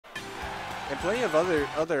And plenty of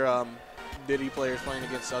other Diddy players playing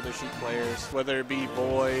against other Sheik players, whether it be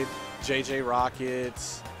Void, JJ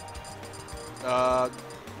Rockets.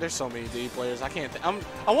 There's so many Diddy players. I can't.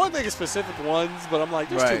 I want to think of specific ones, but I'm like,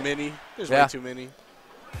 there's too many. There's way too many.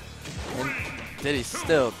 And Diddy's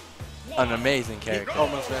still an amazing character.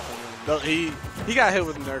 Almost definitely. He got hit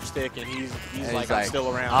with a Nerf stick, and he's like, I'm still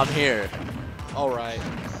around. I'm here. All right.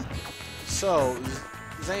 So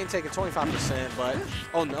Xane taking 25%, but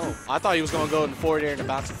oh no, I thought he was going to go in the forward air and the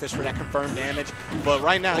bouncing fish for that confirmed damage. But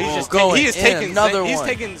right now he's just taking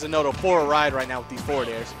Zinoto for a ride right now with these forward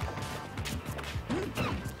airs.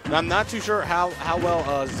 And I'm not too sure how well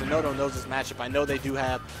Zinoto knows this matchup. I know they do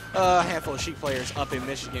have a handful of Sheik players up in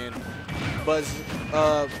Michigan, but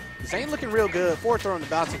Xane looking real good. Forward throwing the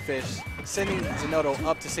bouncing fish, sending Zinoto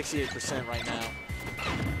up to 68% right now.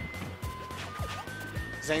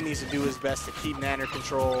 Xane needs to do his best to keep Nanner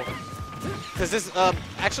control. Because this,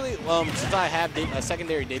 actually, since I have a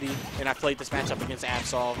secondary Diddy, and I played this matchup against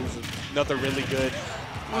Absol, who's another really good,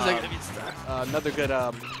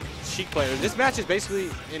 Sheik player. This match is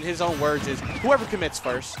basically, in his own words, is whoever commits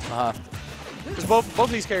first. Because both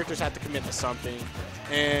of these characters have to commit to something.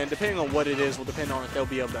 And depending on what it is will depend on if they'll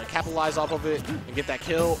be able to capitalize off of it and get that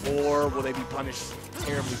kill, or will they be punished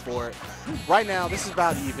terribly for it. Right now, this is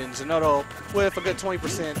about even. Zinoto with a good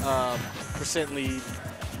 20% lead.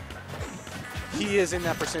 He is in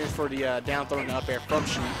that percentage for the down throw and the up air from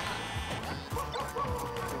Sheik.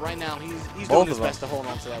 So right now, he's doing his best to hold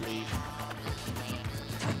on to that lead.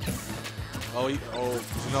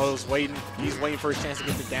 Zinoto's waiting. He's waiting for his chance to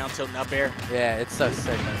get the down tilt and up air. Yeah, it's so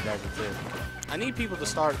sick when he does it too. I need people to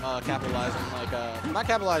start capitalizing, like not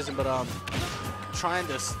capitalizing, but trying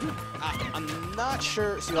to. I'm not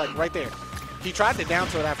sure. See, like right there, he tried to down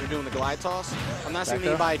tilt after doing the glide toss. I'm not seeing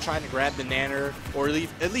anybody trying to grab the nanner or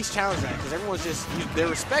at least challenge that, because everyone's they're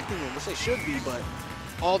respecting him, which they should be, but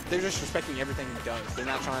they're just respecting everything he does. They're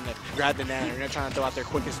not trying to grab the nanner. They're not trying to throw out their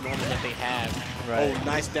quickest normal that they have. Right. Oh,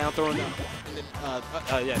 nice down throw. Down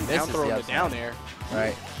throw in the down air.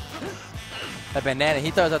 Right. That banana,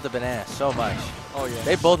 he throws out the banana so much. Oh, yeah.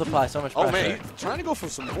 They both apply so much pressure. Oh, man, he's trying to go for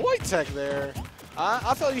some void tech there.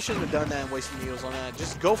 I felt you shouldn't have done that and wasted heals on that.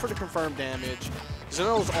 Just go for the confirmed damage.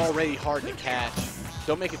 Zinoto's already hard to catch.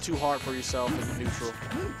 Don't make it too hard for yourself in the neutral.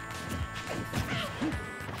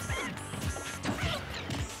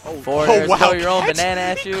 Oh, wow. Throw your own banana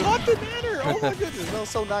at you. Caught the banana. Oh, my goodness. That was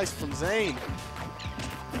so nice from Xane.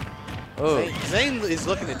 Xane is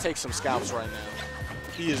looking to take some scalps right now.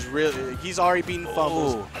 He's already beaten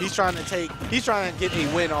fumbles. Ooh. He's trying to get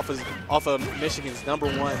a win off of Michigan's #1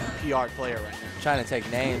 PR player right now. Trying to take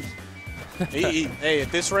names. Hey,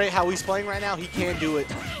 at this rate, how he's playing right now, he can do it.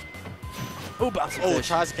 Oh, bouncing fish.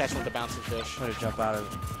 Tries to catch one with the bouncing fish. Trying to jump out of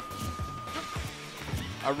it.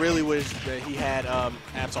 I really wish that he had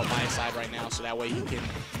Absol by his side right now, so that way he can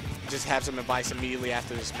just have some advice immediately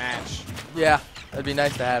after this match. Yeah, that'd be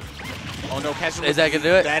nice to have. Oh no, catch him. Is that gonna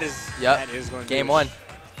do it? That is going to do it. Game 1.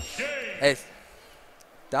 Hey,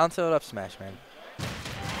 down tilt up smash, man.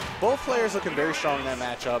 Both players looking very strong in that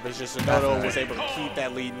matchup. It's just Zinoto was able to keep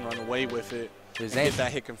that lead and run away with it. Get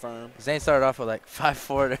that hit confirmed. Xane started off with like 5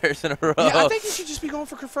 forward airs in a row. Yeah, I think you should just be going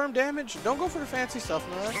for confirmed damage. Don't go for the fancy stuff,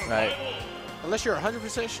 man. Right. Unless you're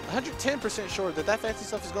 110% sure that fancy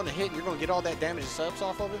stuff is going to hit and you're going to get all that damage and subs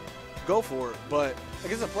off of it, go for it. But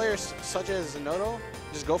against a player such as Zinoto,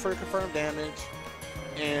 just go for the confirmed damage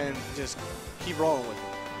and just keep rolling with it.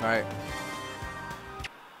 All right.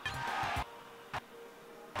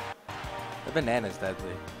 The banana's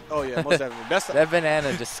deadly. Oh, yeah, most definitely. That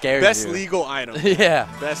banana just scares best you. Best legal item. Yeah.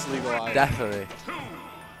 Best legal item. Definitely. 2,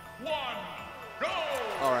 1, go!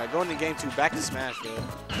 All right, going to game 2, back to Smashville.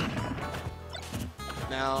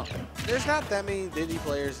 Now, there's not that many Diddy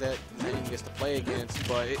players that Xane gets to play against,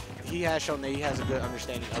 but he has shown that he has a good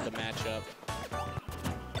understanding of the matchup.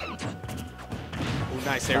 Ooh,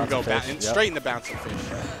 nice. There we go. Straight in the bouncing fish.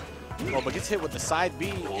 Oh, but gets hit with the side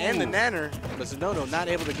B and the nanner, but Zinoto not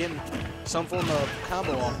able to get some form of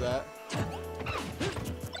combo off that.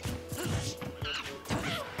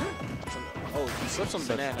 He slips some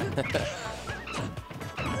banana.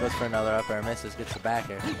 Goes for another up air, misses, gets the back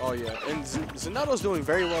air. Oh yeah, and Zinoto's doing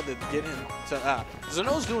very well to get him to.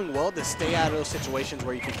 Zinoto's doing well to stay out of those situations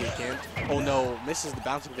where you can get him. Oh no, misses the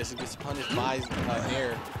bouncing fish and gets punished by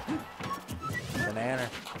Nair. Banana.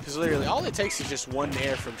 Because literally all it takes is just one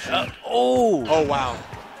Nair from Sheik. Oh wow.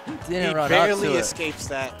 He barely escapes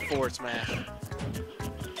that forward smash.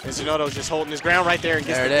 And Zinoto's just holding his ground right there and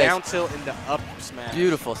gets the down tilt and the up smash.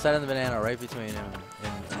 Beautiful, setting the banana right between him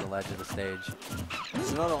and the ledge of the stage.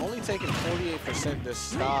 Zinoto only taking 48% this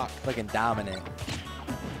stock. Looking dominant.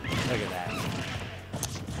 Look at that.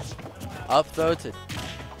 Up throw to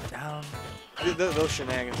down. Those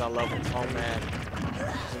shenanigans, I love them. Oh man,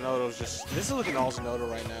 Zinoto's just. This is looking all Zinoto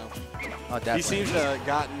right now. Oh, definitely. He seems to have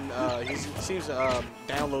gotten. He seems to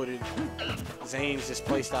downloaded Zane's just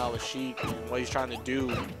play style of Sheik and what he's trying to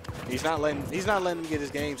do. He's not letting him get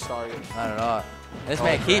his game started. Not at all. This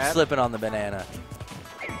man keeps slipping on the banana.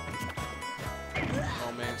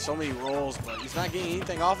 Oh man, so many rolls, but he's not getting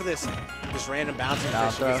anything off of this. This random bouncing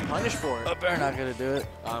fish. He gets punished for it. Up there, not gonna do it.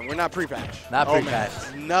 We're not pre-patch. Not pre-patch.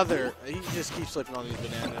 Another. He just keeps slipping on these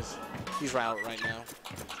bananas. He's right right now.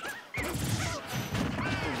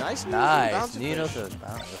 Ooh, nice. Nice. Zinoto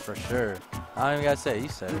for sure. I don't even gotta say it. You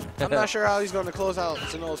said it. I'm not sure how he's going to close out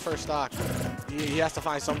Zinoto's first stock. He has to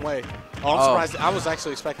find some way. Oh, I'm surprised. I was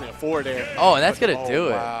actually expecting a 4 there. Oh, and that's gonna do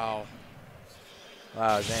it. Wow.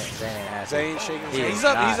 Wow, Zane ain't happy. Zane shaking his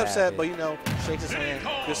hand. He's upset, but you know, shakes his hand.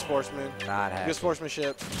 Good sportsman. Not happy. Good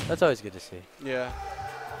sportsmanship. That's always good to see. Yeah.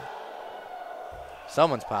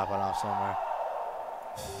 Someone's popping off somewhere.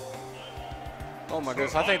 Oh my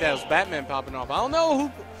goodness, I think that was Batman popping off. I don't know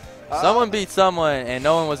who. Someone beat someone, and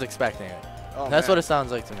no one was expecting it. Oh, That's man. what it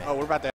sounds like to me. Oh, we're about to.